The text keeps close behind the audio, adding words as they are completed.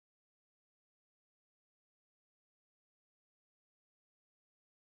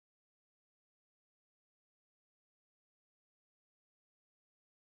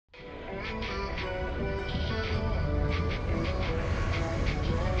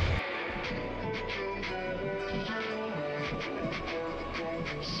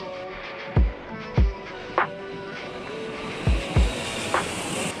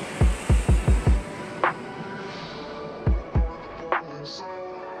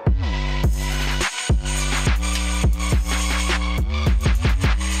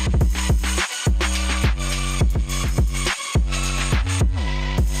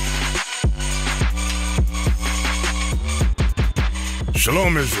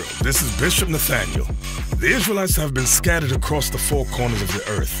Shalom, Israel. This is Bishop Nathaniel. The Israelites have been scattered across the four corners of the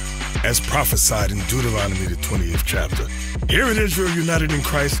earth, as prophesied in Deuteronomy, the 20th chapter. Here in Israel United in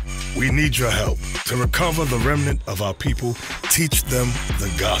Christ, we need your help to recover the remnant of our people, teach them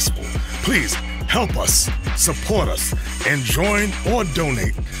the gospel. Please help us, support us, and join or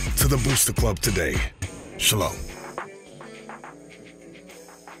donate to the Booster Club today. Shalom.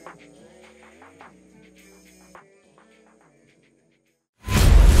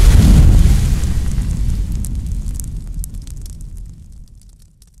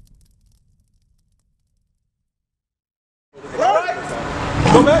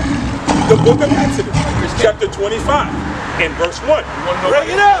 Go back. The book of Exodus, chapter 25, and verse 1. Bring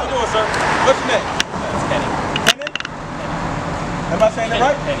it out. How you doing, sir? What's your name? Kenny. Kenny? Am I saying that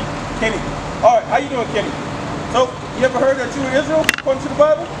right? Kenny. Kenny. All right, how you doing, Kenny? So, you ever heard that you were Israel, according to the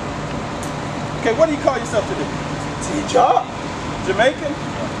Bible? Okay, what do you call yourself today? Teacher. Jamaican?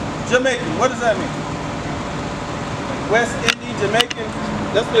 Jamaican, what does that mean? West Indian, Jamaican,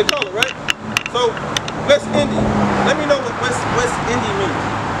 that's what they call it, right? So, West Indian, let me know what West Indian means.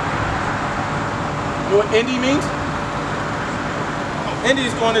 You know what Indy means? Indy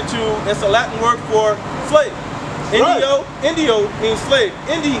is going into, it's a Latin word for slave. Indio, right. Indio means slave.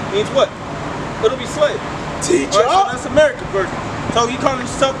 Indy means what? It'll be slave. Teacher. Right, so that's American version. So he calling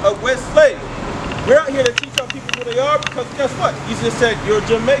himself a West slave. We're out here to teach our people who they are because guess what? He just said you're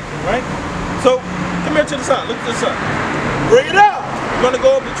Jamaican, right? So come here to the side. Look at the sun. Bring it out. We're going to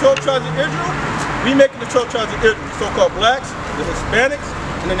go over the 12 tribes of Israel. We making the 12 tribes of Israel, the so-called blacks, the Hispanics,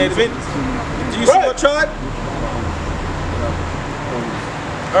 and the Native Indians. Do you see what tribe?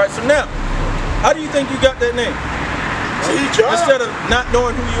 All right, so now, how do you think you got that name? Teacher. Instead of not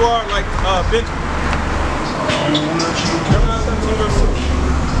knowing who you are, like Benjamin.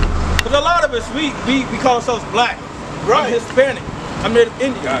 Because a lot of us, we call ourselves black. Right. I'm Hispanic. I'm Native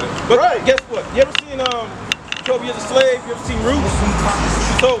Indian. Got it. But right. Guess what? You ever seen 12 Years a Slave? You ever seen Roots?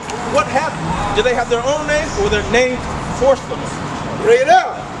 So what happened? Did they have their own names or their names forced them? Bring it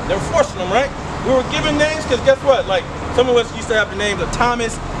out. They're forcing them, right? We were given names because guess what? Like some of us used to have the names of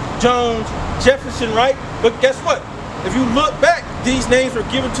Thomas, Jones, Jefferson, right? But guess what? If you look back, these names were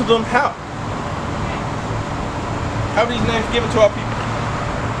given to them how? How were these names given to our people?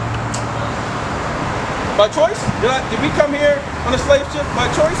 By choice? Did we come here on a slave ship by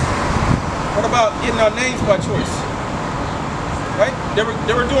choice? What about getting our names by choice? Right? They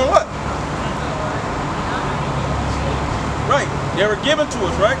were doing what? Right. They were given to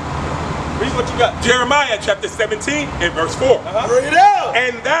us, right? Read what you got. Jeremiah chapter 17 and verse 4. Bring it out.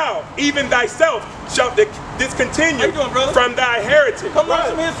 And thou, even thyself, shalt discontinue from thy heritage. Come on,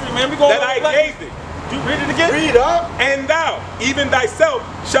 some history, man. We going that I gave thee. You read it again? Read up. And thou, even thyself,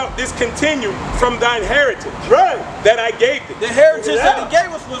 shalt discontinue from thine heritage. Right. That I gave thee. The heritage that he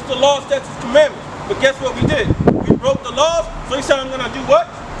gave us was the laws, statutes, commandments. But guess what we did? We broke the laws, so he said I'm going to do what?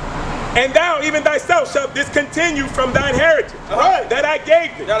 And thou, even thyself, shalt discontinue from thine heritage. Right. That I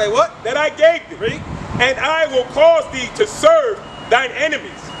gave thee. That I what? That I gave thee. Read. And I will cause thee to serve thine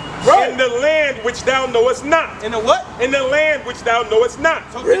enemies. Right. In the land which thou knowest not. In the what? In the land which thou knowest not.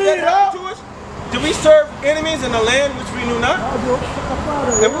 So did that happen to us? Did we serve enemies in the land which we knew not?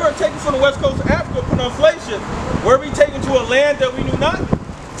 If we were taken from the west coast of Africa, put on slave ships, were we taken to a land that we knew not?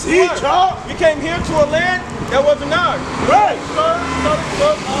 Teacher. We came here to a land that wasn't ours. Right.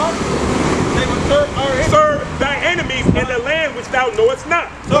 They would serve our enemies. Serve thy enemies in the land which thou knowest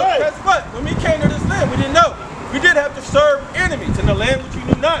not. So guess what? When we came to this land, we didn't know. We did have to serve enemies in the land which we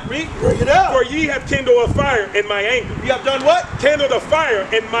knew not. Read. Bring it out. For ye have kindled a fire in my anger. We have done what? Kindled a fire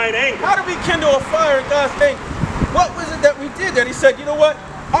in mine anger. How did we kindle a fire in God's anger? What was it that we did that he said, you know what?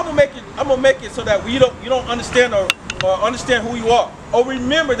 I'm gonna make it so that you don't understand or understand who you are. Or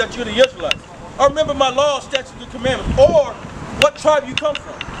remember that you're the Israelites. Or remember my laws, statutes, and commandments. Or what tribe you come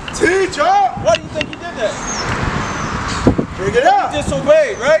from. Teacher. Why do you think he did that? Bring it out. We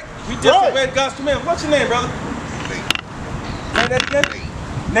disobeyed, right? We disobeyed God's commandments. What's your name, brother? Say that again?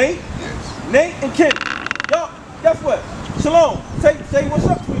 Nate? Yes. Nate and Kenny. Y'all, guess what? Shalom. Say what's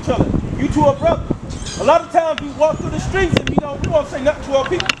up to each other. You two are brothers. A lot of times we walk through the streets and we don't say nothing to our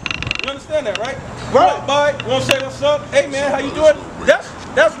people. You understand that, right? Right. Walk by, won't say what's up. Hey man, how you doing?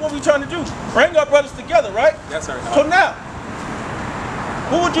 That's what we're trying to do. Bring our brothers together, right? Yes, sir. So now,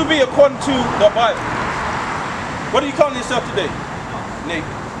 who would you be according to the Bible? What are you calling yourself today? Nate.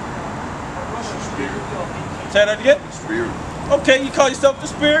 Spirit. Say that again? Spirit. Okay, you call yourself the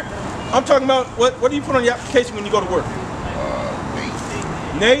Spirit. I'm talking about what do you put on your application when you go to work?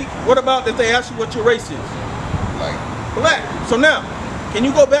 Nate. What about if they ask you what your race is? Black. Black. So now, can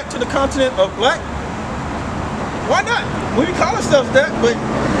you go back to the continent of black? Why not? We call ourselves that, but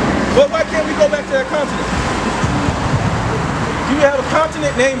why can't we go back to that continent? Do you have a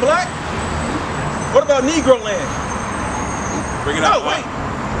continent named black? What about Negro land? Bring it out. No, wait.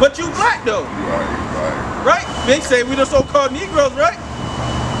 But you black though. Right. Right? They say we the so-called Negroes, right?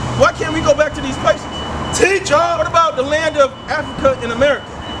 Why can't we go back to these places? Teach y'all. What about the land of Africa in America?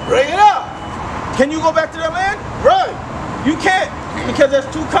 Bring it up. Can you go back to that land? Right. You can't, because there's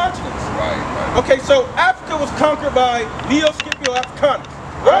two continents. Right. Okay, so Africa was conquered by Neo Scipio Africanus.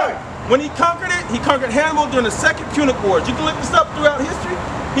 Right. When he conquered it, he conquered Hannibal during the Second Punic Wars. You can look this up throughout history.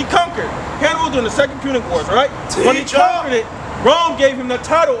 He conquered Hannibal during the Second Punic Wars, right? When he conquered it, Rome gave him the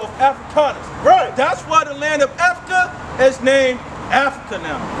title of Africanus. Right. That's why the land of Africa is named Africa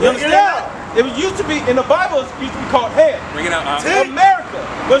now. You Bring it understand out. that? It was used to be, in the Bible, it used to be called Head. Bring it out. America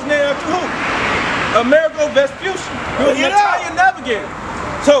was named after who? Amerigo Vespucci. He was an Bring it out. Italian navigator.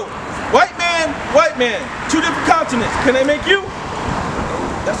 So, white man, two different continents. Can they make you?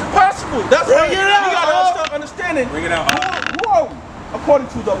 That's impossible. That's Bring why it out. we gotta start understanding. Bring it out. Who are we? According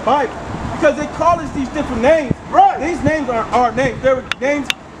to the Bible. Because they call us these different names. Right. These names aren't our names. They're names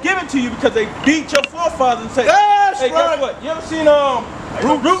given to you because they beat your forefathers and say, That's hey, right. guess what? You ever seen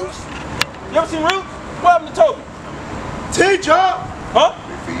Roots? You ever seen Roots? What happened to Toby? Teach y'all. Huh?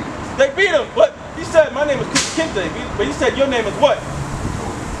 They beat him, but he said, my name is Kente, but he said, your name is what?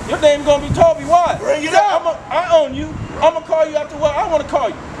 Your name gonna be Toby. Why? Bring He it said, out. I own you. I'm gonna call you after what I want to call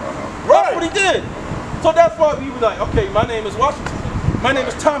you. Right. That's what he did. So that's why we were like, okay, my name is Washington. My name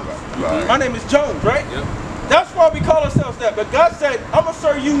is Thomas. Right. My name is Jones, right? Yep. That's why we call ourselves that. But God said, I'm gonna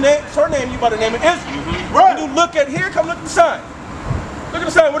surname you by the name of Israel. Right. When you look at here, come look at the sign. Look at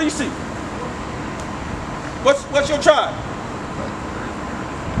the sign. What do you see? What's your tribe?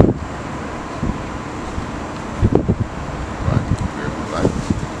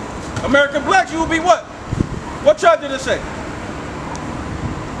 American blacks, you will be what? What tribe did it say?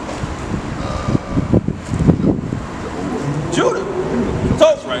 Judah.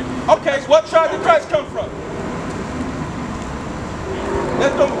 So, right. Okay, what tribe did Christ come from?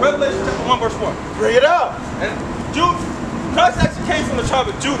 Let's go to Revelation chapter 1, verse 1. Bring it out. And Christ actually came from the tribe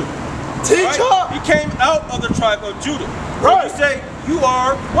of Judah. Teach Right? y'all. He came out of the tribe of Judah. Right. So you say, you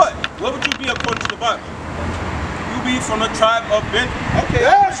are what? What would you be according to the Bible? You be from the tribe of Benjamin. Okay.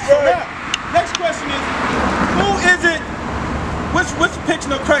 That's so right. now, next question is, who is it, which picture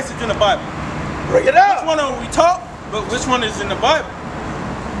of Christ is in the Bible? Bring it Which out. one are we taught, but which one is in the Bible?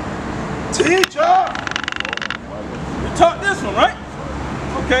 Teach y'all. We taught this one, right?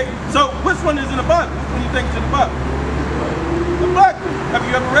 Okay, so which one is in the Bible? Which one do you think is in the Bible? The black one. Have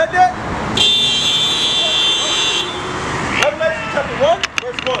you ever read that? Revelation chapter 1,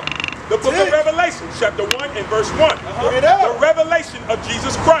 verse 1. The book of Revelation, chapter 1 and verse 1. Bring it out. The revelation of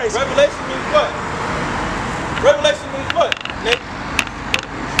Jesus Christ. Revelation means what? Revelation means what, Nick?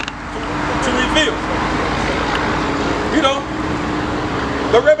 To reveal. You know,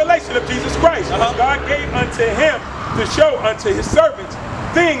 The revelation of Jesus Christ, which God gave unto him to show unto his servants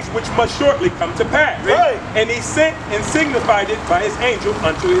things which must shortly come to pass. Right. And he sent and signified it by his angel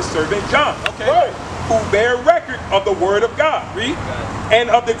unto his servant John, okay. Right. who bear record of the word of God Read. and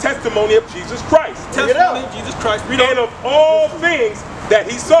of the testimony of Jesus Christ, Bring it Testimony out. of Jesus Christ. Read and on. of all things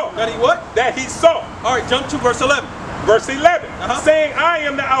that he saw. That he what? That he saw. All right, jump to verse 11. Verse 11, saying, I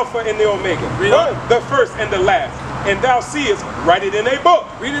am the Alpha and the Omega, Read on. the first and the last. And thou seest, write it in a book,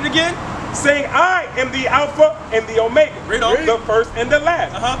 Read it again. saying, I am the Alpha and the Omega, Read on. the first and the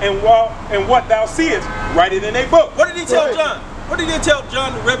last. Uh-huh. And what thou seest, write it in a book. What did he tell Right. John? What did he tell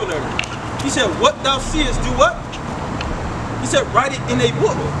John the Revelator? He said, what thou seest, do what? He said, write it in a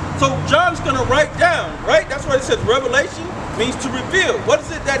book. So John's going to write down, right? That's why it says revelation means to reveal. What is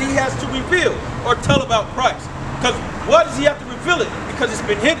it that he has to reveal or tell about Christ? Because why does he have to reveal it? Because it's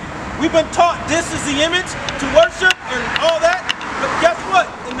been hidden. We've been taught this is the image to worship and all that. But guess what?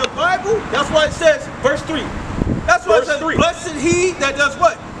 In the Bible, that's why it says, verse 3. That's why it Verse says, 3. blessed he that does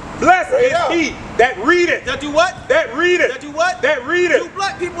what? Blessed is Yeah. he that readeth. That do what? That readeth. That do what? That readeth. Do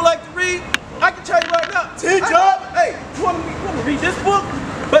black people like to read? I can tell you right now. Teach I- up. Hey, you want to read this book?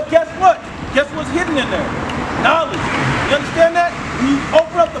 But guess what? Guess what's hidden in there? Knowledge. You understand that? When you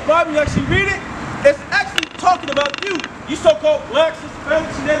open up the Bible, you Sisters,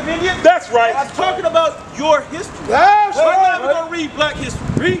 families, and native Indians? That's right. I'm talking about your history. That's Right now, right. we're going to read black history.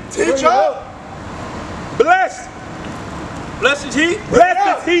 Read. Teacher. Blessed. Blessed is he.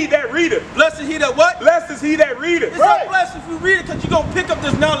 Blessed is he that readeth. Blessed is he that what? Blessed is he that readeth. It's Right. not blessed if you read it because you're going to pick up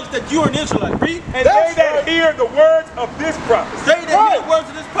this knowledge that you're an Israelite. Read. And That's they that right. hear the words of this prophecy They that hear Right. the words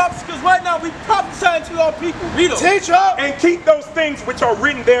of this prophecy, because right now we prophesying to our people. Read them. Teacher. and keep those things which are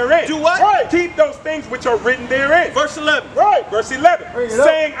written therein. Do what? Right. Keep those things which are written therein. Verse 11. Right. Verse 11, Bring it up.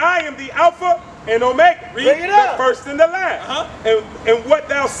 saying, I am the Alpha and Omega, Read. Bring it the up. first and the last. Uh-huh. And what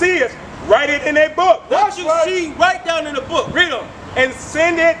thou seest, write it in a book, What That's you right. see, write down in the book. Read them. and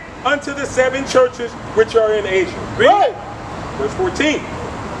send it unto the 7 churches which are in Asia. Right. Verse 14,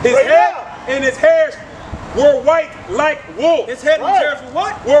 Bring it up. and his hairs were white like wool. His head and Right. hairs were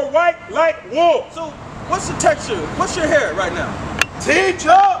what? Were white like wool. So, what's the texture? What's your hair right now? Teacher.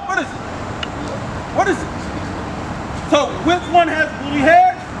 What is it? What is it? So, which one has woolly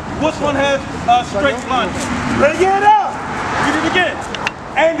hair? Which one has straight blonde hair? Bring it up. Read it again.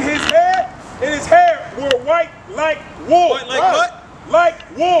 And his hair were white like wool. Like Right. what? Like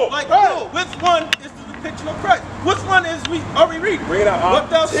wool. Like Right. wool. Which one is the depiction of Christ? Which one is are we reading? Bring it out, What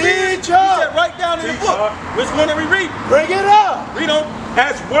thou seest, he Teacher. said write down in the Teacher. book. Which one are we reading? Bring it up. Read on.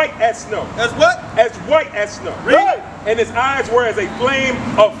 As white as snow. As what? As white as snow. Right. And his eyes were as a flame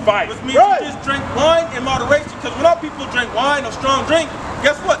of fire. Which means Right. you just drink wine in moderation. Because when our people drink wine or strong drink,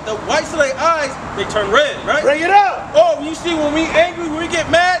 guess what? The whites of their eyes, they turn red, right? Bring it up. Oh, you see when we angry, when we get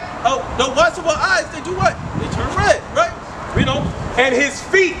mad, the whites of our eyes, they do what? They turn red, right? Read on. And his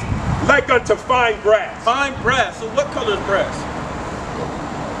feet like unto fine brass. Fine brass. So what color is brass?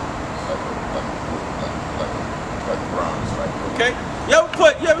 Okay.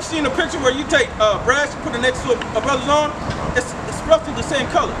 You ever seen a picture where you take brass, you put it next to a brother's arm? It's roughly the same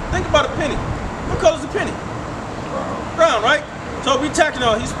color. Think about a penny. What color is a penny? Brown, right? So we tacking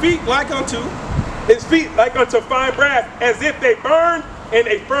on his feet like unto. His feet like unto fine brass, as if they burned in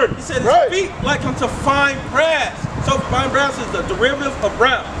a furnace. He said his Right. feet like unto fine brass. So fine brass is the derivative of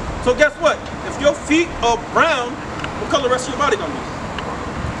brown. So guess what? If your feet are brown, what color the rest of your body gonna be?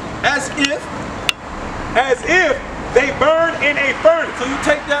 As if they burn in a furnace. So you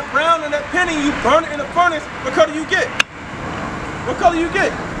take that brown and that penny, you burn it in a furnace, what color you get? What color you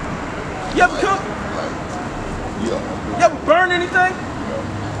get? You ever cook? You ever burn anything?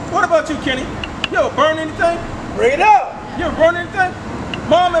 What about you, Kenny? You ever burn anything? Bring it up. You ever burn anything?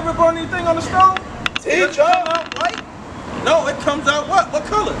 Mom ever burn anything on the stove? Does it Teacher. come out white? No, it comes out what? What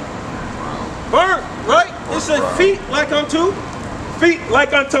color? Burnt, right? It says feet like unto. Feet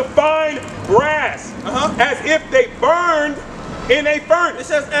like unto fine brass, as if they burned in a It furnace.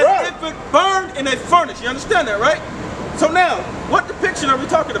 says as Right. if it burned in a furnace. You understand that, right? So now, what depiction are we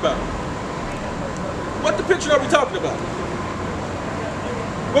talking about? What depiction are we talking about?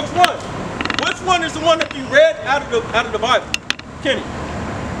 Which one? Which one is the one that you read out of the Bible? Kenny.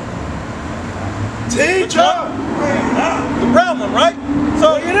 Which Teacher. one? The brown one, right?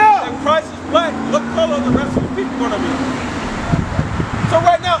 So Bring it up. if Christ is black, what color are the rest of the people gonna be? So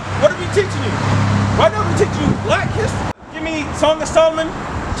right now, what are we teaching you? Right now we're teaching you black history. Give me Song of Solomon,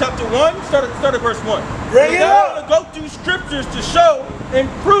 chapter 1, start at verse 1. Bring it We're up. gonna go through scriptures to show and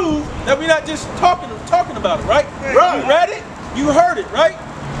prove that we're not just talking about it, right? Right. You read it, you heard it, right?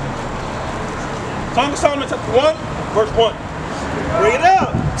 Song of Solomon, chapter 1, verse 1. Bring it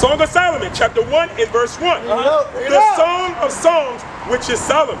up. Song of Solomon, chapter 1 and verse 1. Bring it up. Bring it The up. Song of Songs, which is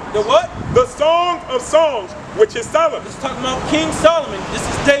Solomon. The what? The Song of Songs, which is Solomon. It's talking about King Solomon. This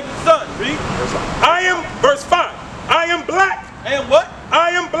is David's son. Read. I am, verse 5, I am black. And what?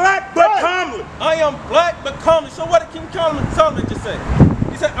 I am black but Right. comely. I am black but calmly. So what did King Solomon just say?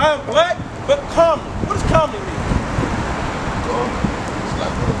 He said, I am black but calmly. What does calmly mean?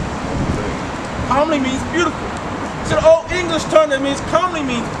 Calmly means beautiful. It's an old English term that means calmly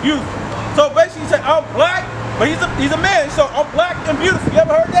means beautiful. So basically he said, I'm black, but he's a man, so I'm black and beautiful. You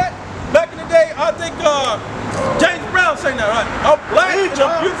ever heard that? Back in the day, I think James Brown saying that, right? I'm black and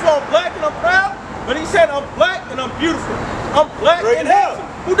I'm beautiful, I'm black and I'm proud. But he said, I'm black and I'm beautiful. I'm black Bring and it up.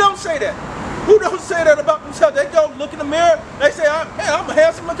 handsome. Who don't say that? Who don't say that about themselves? They go look in the mirror, they say, hey, I'm a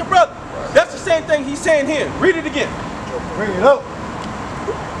handsome looking brother. That's the same thing he's saying here. Read it again. Bring it up.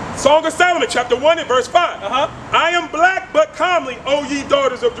 Song of Solomon, chapter 1 and verse 5. I am black but comely, O ye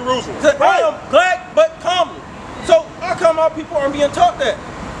daughters of Jerusalem. He said, I am black but calmly. So how come our people aren't being taught that?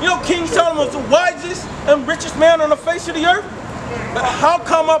 You know, King Solomon was the wisest and richest man on the face of the earth. But how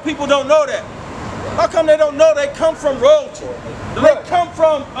come our people don't know that? How come they don't know they come from royalty? They come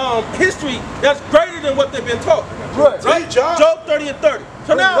from history that's greater than what they've been taught. Right. Right? Job. Job 30 and 30.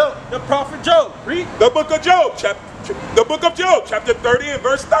 So now, the prophet Job, read. The book of Job, chapter The book of Job, chapter 30 and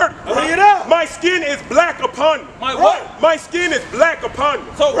verse 30. Bring it up. My skin is black upon me. My what? My skin is black upon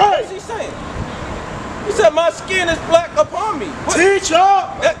me. So what is he saying? He said, my skin is black upon me. What? Teacher.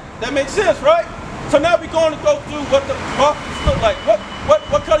 That makes sense, right? So now we're going to go through what the prophets look like.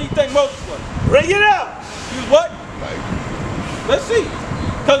 What color do you think Moses was? Bring it up. He was what? Let's see.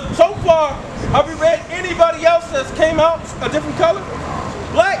 Because so far, have we read anybody else that's came out a different color?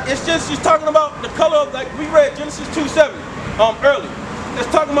 Black, it's just, she's talking about the color of, like we read Genesis 2:7 earlier. It's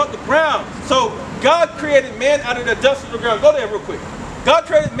talking about the ground. So God created man out of the dust of the ground. Go there real quick. God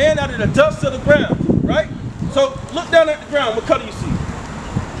created man out of the dust of the ground, right? So look down at the ground. What color you see?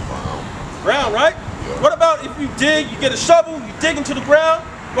 Brown, right? Yeah. What about if you dig, you get a shovel, you dig into the ground,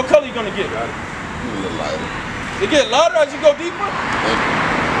 what color are you going to get? A little lighter. You get lighter as you go deeper?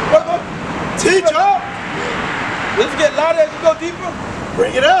 What about? Teacher. Does it get lighter as you go deeper?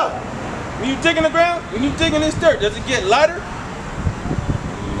 Bring it up. When you dig in the ground, when you dig in this dirt, does it get lighter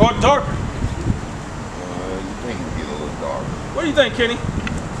or darker? You think it get a little darker. What do you think, Kenny?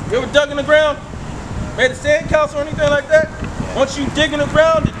 You ever dug in the ground? Made a sand castle or anything like that? Once you dig in the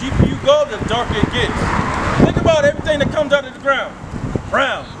ground, the deeper you go, the darker it gets. Think about everything that comes out of the ground.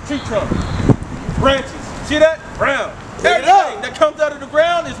 Brown, tree trunk, branches. See that? Brown. Everything that comes out of the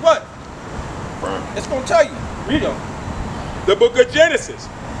ground is what? Brown. It's going to tell you. Read them. The book of Genesis,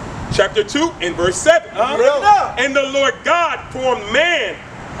 chapter 2 and verse 7. And the Lord God formed man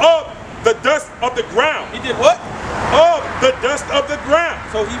of the dust of the ground. He did what? Of the dust of the ground.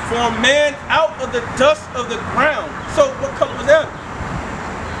 So he formed man out of the dust of the ground. So what color was Adam?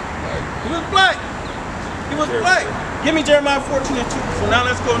 He was black. He was black. Give me Jeremiah 14 and 2. So now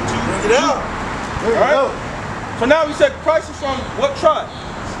let's go into Bring it up. Bring it up. So now we said Christ is from what tribe?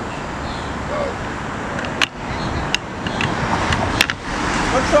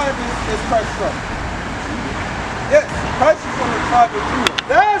 What tribe is Christ from? Yes, Christ is from the tribe of Judah.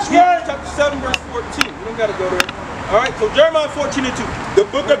 That's Hebrews right. chapter 7 verse 14. We don't got to go there. All right, so Jeremiah 14 and 2. The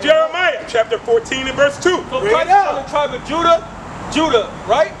book of Jeremiah, chapter 14 and verse 2. So Christ is from the tribe of Judah,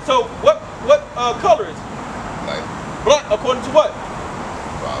 right? So what color is it? Light. Black, according to what?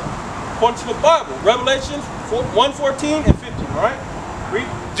 Brown. According to the Bible, Revelation 1:14 and 15, all right? Read.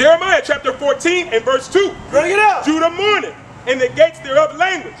 Jeremiah chapter 14 and verse 2. Bring it up. Judah mourneth, and the gates thereof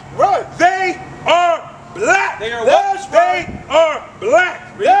language. Right. They are black. They are That's what? right. They are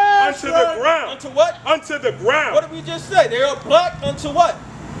black. That's Unto right. the ground. Unto what? Unto the ground. What did we just say? They are black unto what?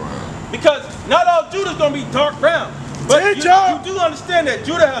 Because not all Judah's going to be dark brown. But you do understand that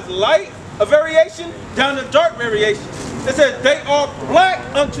Judah has light, a variation, down to dark variation. It says they are black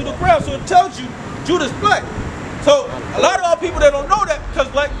unto the ground. So it tells you Judah's black. So a lot of our people that don't know that,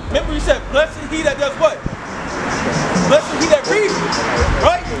 because like, remember you said, blessed he that does what? Blessed he that reads,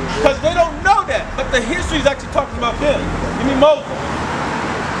 right? Because they don't know that. But the history is actually talking about them. Give me Moses.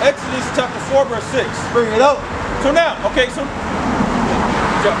 Exodus chapter 4 verse 6. Bring it up. So now, okay, so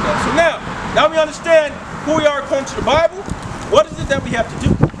now we understand who we are according to the Bible. What is it that we have to do?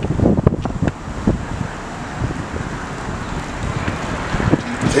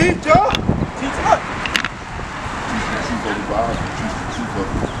 Teacher. Teach what? Truth of the Bible. Truth of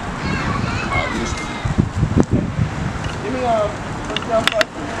history. Give me 1 John 5.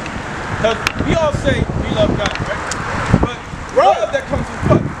 Because we all say we love God, right? But love that comes from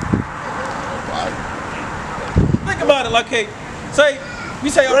what? Think about it, like, hey, we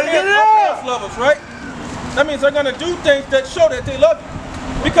say our parents love us, right? That means they're gonna do things that show that they love you.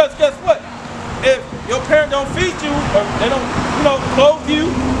 Because guess what? If your parent don't feed you, or they don't, clothe you,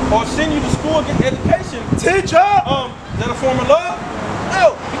 or send you to school and get education, Teacher. is that a form of love?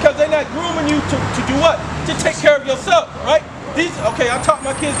 No, because they're not grooming you to do what? To take care of yourself, right? I taught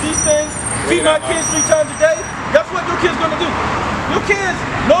my kids these things, feed my kids 3 times a day. That's what your kids gonna do. Your kids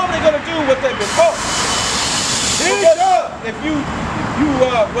normally gonna do what they've been taught. If you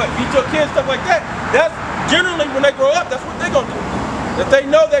beat your kids, stuff like that, that's generally when they grow up, that's what they're gonna do. If they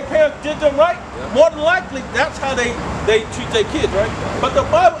know their parents did them right, more than likely that's how they treat their kids, right? But the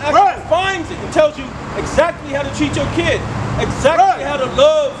Bible actually defines it and tells you exactly how to treat your kid, exactly how to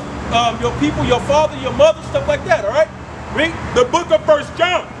love your people, your father, your mother, stuff like that, all right? Read the book of 1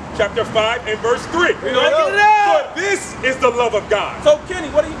 John, chapter 5 and verse 3. For this is the love of God. So Kenny,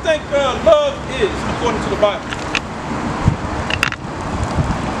 what do you think love is according to the Bible?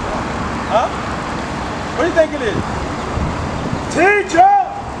 Huh? What do you think it is? Teacher.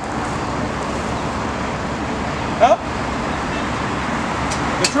 Huh?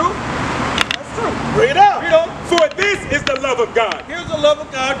 The truth? That's true. Bring it up. Read on. For this is the love of God. Here's the love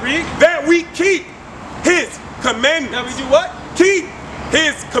of God. Read. That we keep His commandments. Now we do what? Keep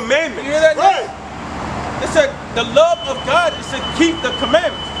His commandments. You hear that? Right. It said the love of God is to keep the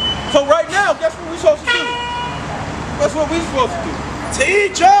commandments. So right now, guess what we're supposed to do? That's what we're supposed to do.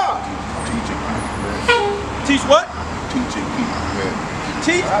 Teacher! Teach and keep the commandments. Teach what? Teach and keep the commandments.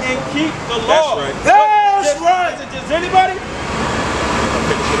 Teach and keep the law. right. That's right. Is it just anybody?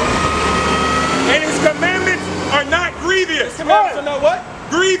 And his commandments are not grievous. Commandments are not what?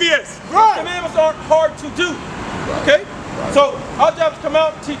 Grievous. Right. Commandments aren't hard to do. Okay? So our job is to come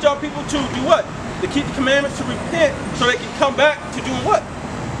out and teach our people to do what? To keep the commandments, to repent, so they can come back to do what?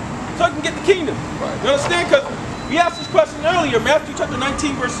 So they can get the kingdom. Right. You understand? Because we asked this question earlier, Matthew chapter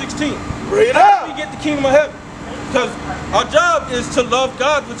 19, verse 16. Bring it How do out. we get the kingdom of heaven? Because our job is to love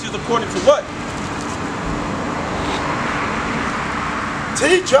God, which is according to what?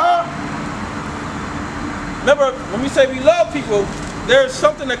 Teacher! Remember, when we say we love people, there's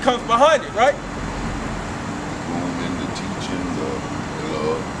something that comes behind it, right? Moving, the teaching, the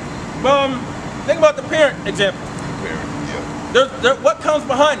love, Think about the parent example. parent, yeah. What comes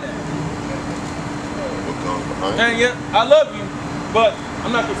behind that? What comes behind And it? yeah, I love you, but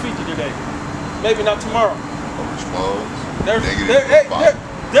I'm not gonna feed you today. Maybe not tomorrow. A response, There's, negative response.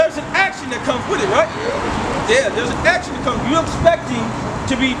 there's an action that comes with it, right? Yeah, there's an action that comes. You're expecting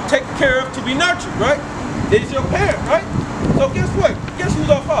to be taken care of, to be nurtured, right? It's your parent, right? So guess what? Guess who's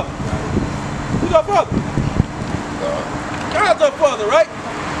our father? Who's our father? God's our father, right?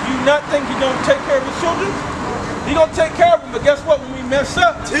 You not think he's gonna take care of his children? He's gonna take care of them, but guess what? When we mess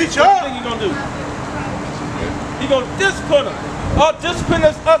up, Teacher! what do you think he's gonna do? He's gonna discipline us. Our discipline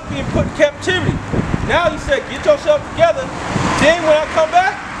is us being put in captivity. Now he said, get yourself together. Then when I come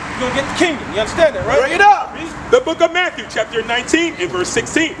back, you're gonna get the kingdom. You understand that, right? Bring it up. The book of Matthew, chapter 19, and verse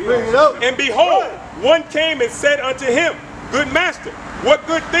 16. Bring it up. And behold, one came and said unto him, Good master, what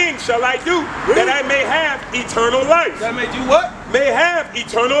good thing shall I do that I may have eternal life? That may do what? May have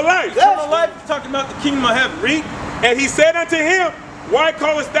eternal life. Eternal life is talking about the kingdom of heaven. Read. And he said unto him, Why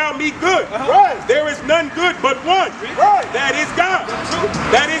callest thou me good? Right. There is none good but one. Right. That is God.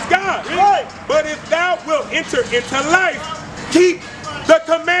 That is God. Right. But if thou wilt enter into life, keep the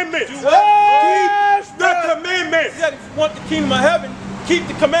commandments. Yes, Keep the commandments. He said, if you want the kingdom of heaven, keep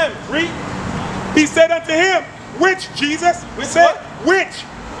the commandments. Read. He said unto him, Which Jesus said, Which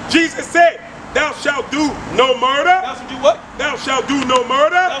Jesus said, Thou shalt do no murder. Thou shalt do what? Thou shalt do no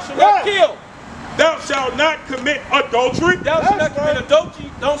murder. Thou shalt not kill. Thou shalt not commit adultery. Thou shalt not commit adultery.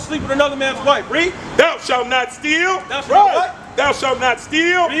 Don't sleep with another man's wife. Read. Thou shalt not steal. Thou shalt not what? Thou shalt not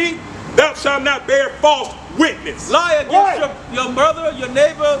steal. Read. Thou shalt not bear false witness. Lie against your brother, your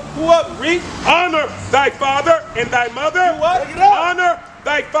neighbor, whoever. Read. Honor thy father and thy mother. Do what? Take it up. Honor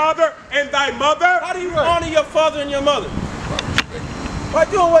thy father and thy mother. How do you honor your father and your mother? By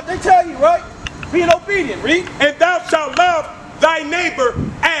doing what they tell you, right? Being obedient. Read. And thou shalt love thy neighbor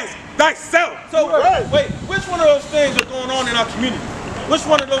as thyself. So, wait, which one of those things are going on in our community? Which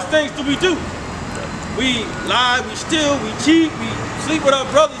one of those things do we do? We lie, we steal, we cheat, we sleep with our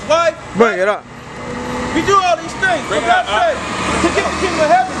brother's wife. Bring it up. We do all these things. But God said, to get the kingdom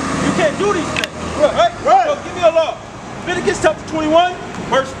of heaven, you can't do these things. Right? So give me a law. Leviticus chapter 21,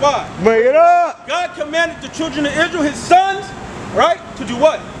 verse 5. Bring it up. God commanded the children of Israel, his sons, right, to do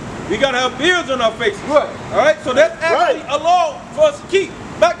what? We got to have beards on our faces. Right. All right? So that's actually a law for us to keep.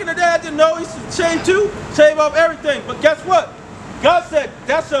 Back in the day, I didn't know he said shave too, shave off everything. But guess what? God said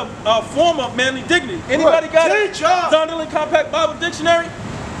that's a form of manly dignity. Anybody got a Zondervan Compact Bible Dictionary?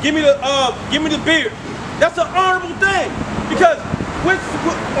 Give me the beard. That's an honorable thing. Because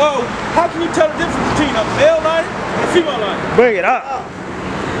how can you tell the difference between a male lion and a female lion? Bring it up.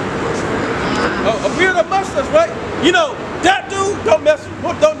 A beard or mustache, right? You know, that dude don't mess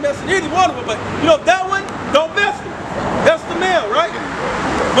with any one of them, but you know that one don't mess with. That's the male, right?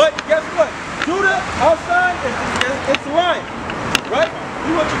 But guess what? Judah outside it's the lion, right?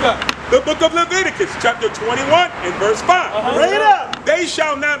 Do what you got. The book of Leviticus, chapter 21 and verse 5. Bring it up. They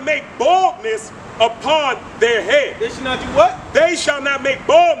shall not make baldness upon their head. They should not do what? They shall not make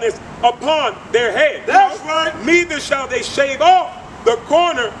baldness upon their head. That's right. Neither shall they shave off the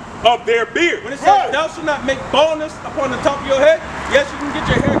corner of their beard. When it says thou shalt not make baldness upon the top of your head, yes, you can get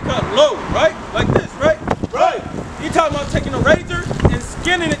your hair cut low, right? Like this, right? Right. You're talking about taking a razor and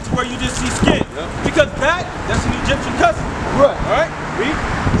skinning it to where you just see skin. Because that's an Egyptian custom. Right. All right?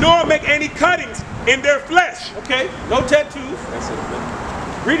 Read. Nor make any cuttings in their flesh. Okay, no tattoos.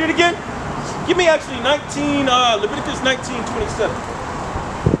 Read it again. Give me actually Leviticus 19:27.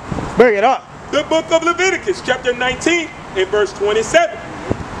 Bring it up. The book of Leviticus, chapter 19 and verse 27.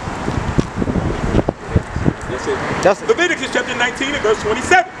 That's it. Leviticus chapter 19 and verse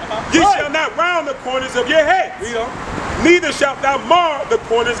 27. Ye shall not round the corners of your head. Read on. Neither shalt thou mar the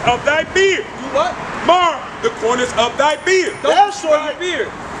corners of thy beard. Do what? mar the corners of thy beard. Don't destroy your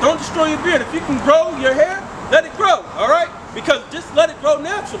beard. Don't destroy your beard. If you can grow your hair, let it grow, all right? Because just let it grow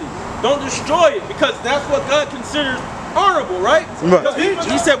naturally. Don't destroy it, because that's what God considers honorable, right? Because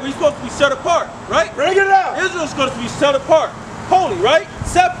he said we're supposed to be set apart, right? Bring it out. Israel's supposed to be set apart, holy, right?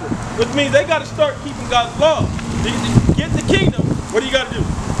 Separate, which means they got to start keeping God's laws. To get the kingdom, what do you got to do?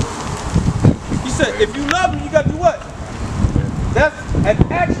 He said, if you love him, you got to do what? That's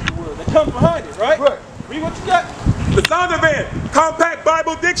an action word that comes behind it, right? Read what you got. The Zondervan Compact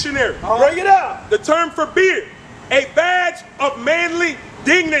Bible Dictionary. Bring it out. The term for beard, a badge of manly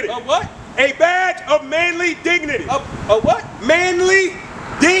dignity. A what? A badge of manly dignity. A what? Manly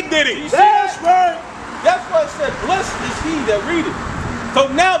dignity. That's right. That's why it said, blessed is he that readeth.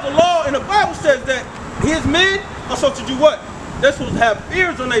 So now the law in the Bible says that his men are supposed to do what? They're supposed to have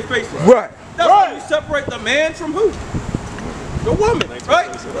beards on their faces. Right. That's why you separate the man from who? The woman,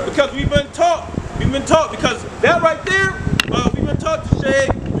 right? Because we've been taught, because that right there, we've been taught to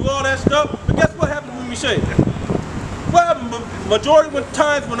shave, do all that stuff. But guess what happens when we shave? What happens? Majority of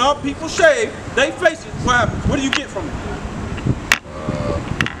times when our people shave, they face it. What happens? What do you get from it?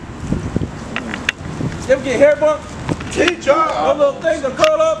 You ever get hair bumps? Teacher. Those little things that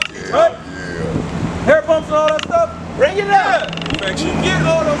curl up, right? Hair bumps and all that stuff. Bring it out. You get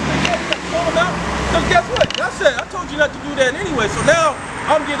all those things, you got to pull them out. Because guess what? I told you not to do that anyway. So now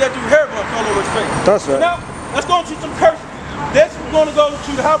I'm getting that dude hair bumps all over his face. That's right. Now let's go into some curses. Next we're going to go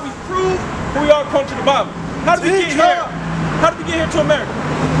to how we prove who we are according to the Bible. How did we get here? How did we get here to America?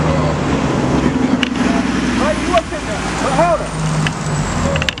 Right, you up here now. So hold on.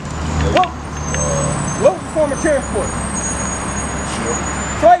 What was the form of transport?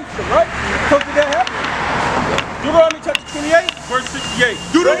 Slave ship, right? So did that happen? Deuteronomy chapter 28, verse 68.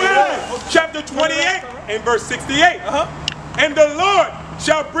 Deuteronomy chapter 28 and verse 68. And the Lord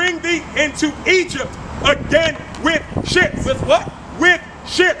shall bring thee into Egypt again with ships. With what? With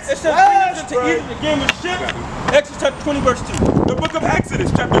ships. It says bring us into Egypt again with ships. Exodus chapter 20, verse 2. The book of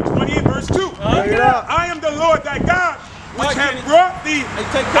Exodus chapter 20 and verse 2. Bring it out. I am the Lord thy God, which have brought thee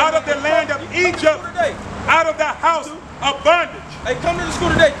out of the land of Egypt, out of the house of bondage. Hey, come to the school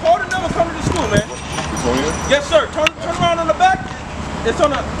today. Call the number, come to the school, man. Yes, sir. Turn around on the back. It's on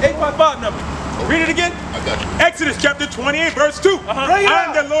the 855 number. Read it again. I got you. Exodus chapter 28, verse 2. I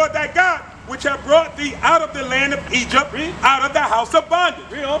am the Lord thy God, which have brought thee out of the land of Egypt, out of the house of bondage.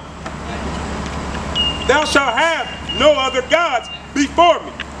 Read on. Thou shalt have no other gods before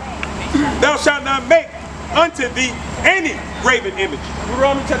me. Thou shalt not make unto thee any graven image.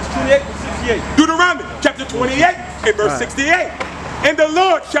 Deuteronomy chapter 28 and 68. Deuteronomy chapter 28 and verse 68. And the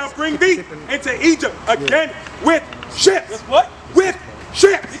Lord shall bring thee into Egypt again with ships. With what? With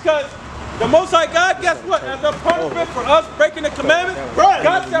ships. Because the Most High God, guess what? As a punishment for us breaking the commandments,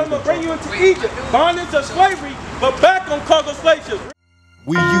 God said I'm going to bring you into Egypt, bondage of slavery, but back on cargo slave ships.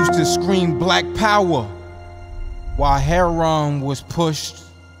 We used to scream black power while Heron was pushed.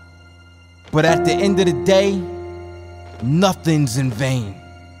 But at the end of the day, nothing's in vain.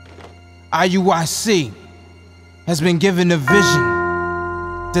 IUIC has been given a vision.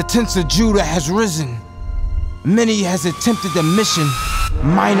 The tents of Judah has risen. Many has attempted the mission.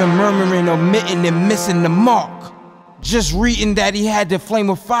 Minor murmuring, omitting, and missing the mark. Just reading that he had the flame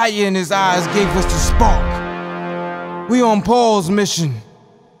of fire in his eyes gave us the spark. We on Paul's mission.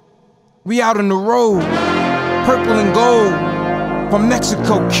 We out on the road, purple and gold. From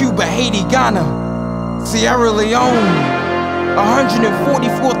Mexico, Cuba, Haiti, Ghana, Sierra Leone.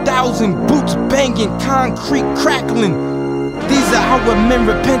 144,000 boots banging, concrete crackling. These are our men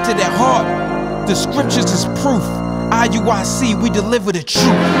repented at heart. The scriptures is proof. IUIC, we deliver the truth.